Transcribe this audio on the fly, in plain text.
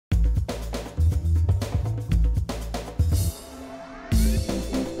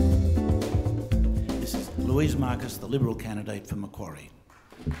Louise Markus, the Liberal candidate for Macquarie.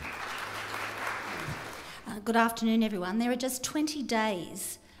 Good afternoon, everyone. There are just 20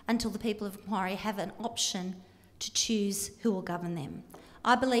 days until the people of Macquarie have an option to choose who will govern them.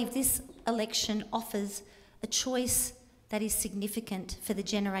 I believe this election offers a choice that is significant for the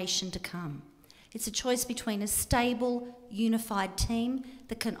generation to come. It's a choice between a stable, unified team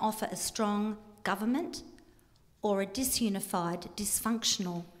that can offer a strong government or a disunified,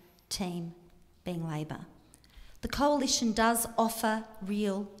 dysfunctional team, being Labor. The coalition does offer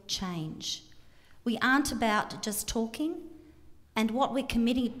real change. We aren't about just talking, and what we're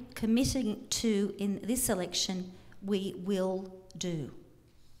committing to in this election, we will do.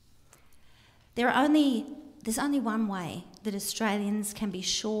 There's only one way that Australians can be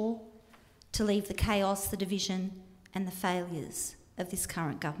sure to leave the chaos, the division and the failures of this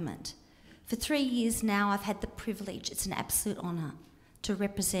current government. For 3 years now, I've had the privilege, it's an absolute honour, to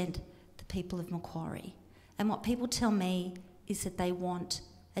represent the people of Macquarie. And what people tell me is that they want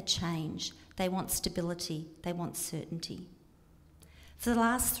a change, they want stability, they want certainty. For the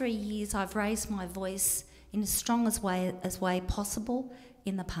last 3 years, I've raised my voice in as strong as way possible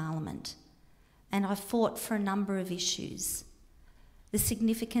in the Parliament. And I've fought for a number of issues. The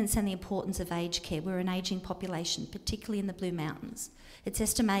significance and the importance of aged care. We're an ageing population, particularly in the Blue Mountains. It's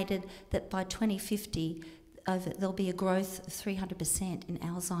estimated that by 2050, there'll be a growth of 300% in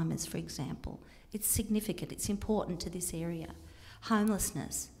Alzheimer's, for example. It's significant, it's important to this area.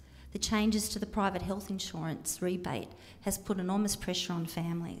 Homelessness. The changes to the private health insurance rebate has put enormous pressure on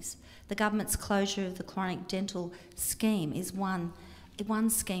families. The government's closure of the chronic dental scheme is one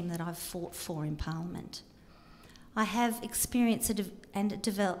scheme that I've fought for in Parliament. I have experience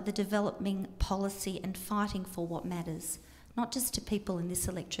the developing policy and fighting for what matters, not just to people in this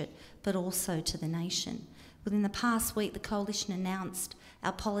electorate, but also to the nation. Within the past week, the Coalition announced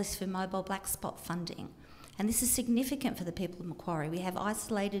our policy for mobile black spot funding. And this is significant for the people of Macquarie. We have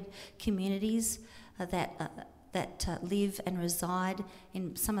isolated communities that live and reside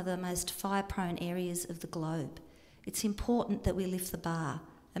in some of the most fire-prone areas of the globe. It's important that we lift the bar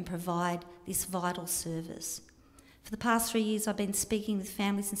and provide this vital service. For the past 3 years, I've been speaking with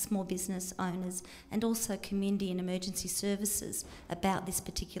families and small business owners and also community and emergency services about this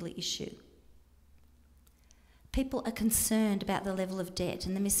particular issue. People are concerned about the level of debt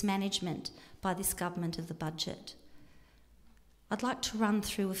and the mismanagement by this government of the budget. I'd like to run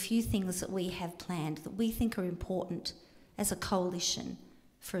through a few things that we have planned that we think are important as a coalition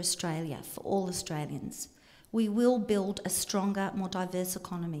for Australia, for all Australians. We will build a stronger, more diverse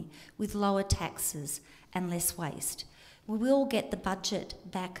economy with lower taxes and less waste. We will get the budget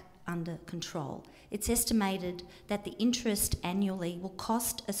back under control. It's estimated that the interest annually will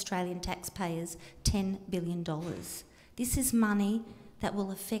cost Australian taxpayers $10 billion. This is money that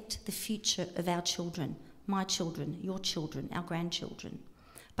will affect the future of our children, my children, your children, our grandchildren.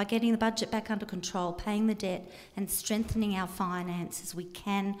 By getting the budget back under control, paying the debt and strengthening our finances, we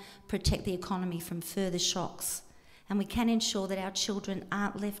can protect the economy from further shocks, and we can ensure that our children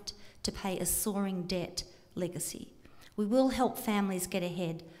aren't left to pay a soaring debt legacy. We will help families get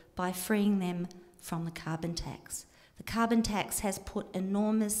ahead by freeing them from the carbon tax. The carbon tax has put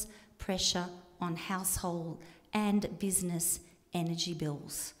enormous pressure on household and business energy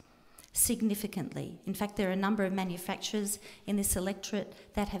bills. Significantly. In fact, there are a number of manufacturers in this electorate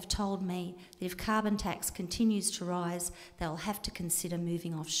that have told me that if carbon tax continues to rise, they'll have to consider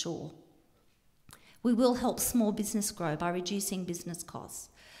moving offshore. We will help small business grow by reducing business costs.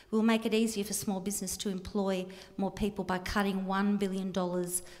 We'll make it easier for small business to employ more people by cutting $1 billion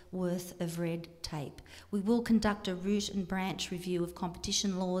worth of red tape. We will conduct a root and branch review of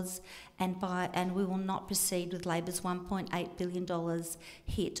competition laws, and we will not proceed with Labor's $1.8 billion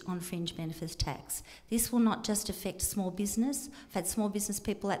hit on fringe benefits tax. This will not just affect small business. I've had small business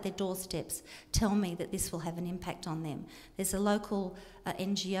people at their doorsteps tell me that this will have an impact on them. There's a local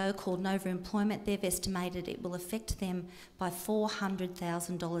NGO called Nova Employment. They've estimated it will affect them by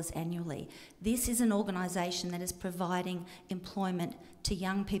 $400,000 annually. This is an organisation that is providing employment to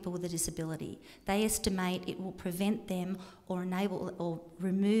young people with a disability. They estimate it will prevent them or enable or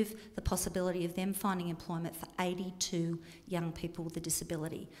remove the possibility of them finding employment for 82 young people with a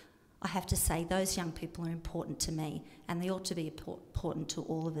disability. I have to say those young people are important to me, and they ought to be important to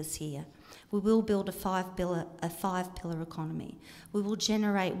all of us here. We will build a five-pillar economy. We will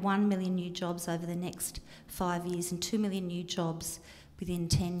generate 1 million new jobs over the next 5 years and 2 million new jobs within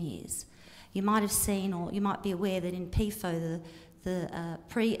 10 years. You might have seen, or you might be aware, that in PFO, the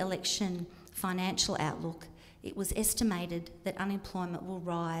pre-election financial outlook, it was estimated that unemployment will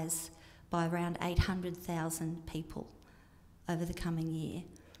rise by around 800,000 people over the coming year.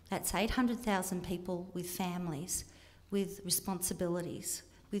 That's 800,000 people with families, with responsibilities,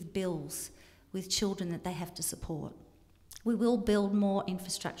 with bills, with children that they have to support. We will build more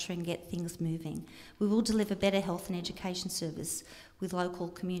infrastructure and get things moving. We will deliver better health and education service with local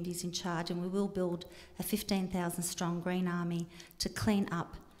communities in charge, and we will build a 15,000 strong Green Army to clean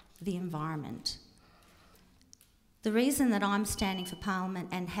up the environment. The reason that I'm standing for Parliament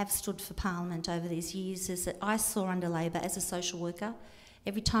and have stood for Parliament over these years is that I saw under Labor as a social worker,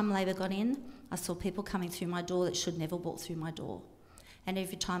 every time Labor got in, I saw people coming through my door that should never walk through my door. And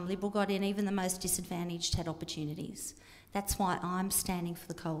every time Liberal got in, even the most disadvantaged had opportunities. That's why I'm standing for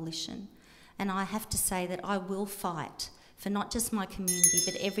the coalition. And I have to say that I will fight for not just my community,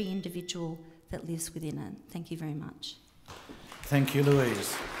 but every individual that lives within it. Thank you very much. Thank you,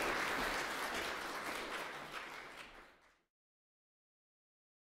 Louise.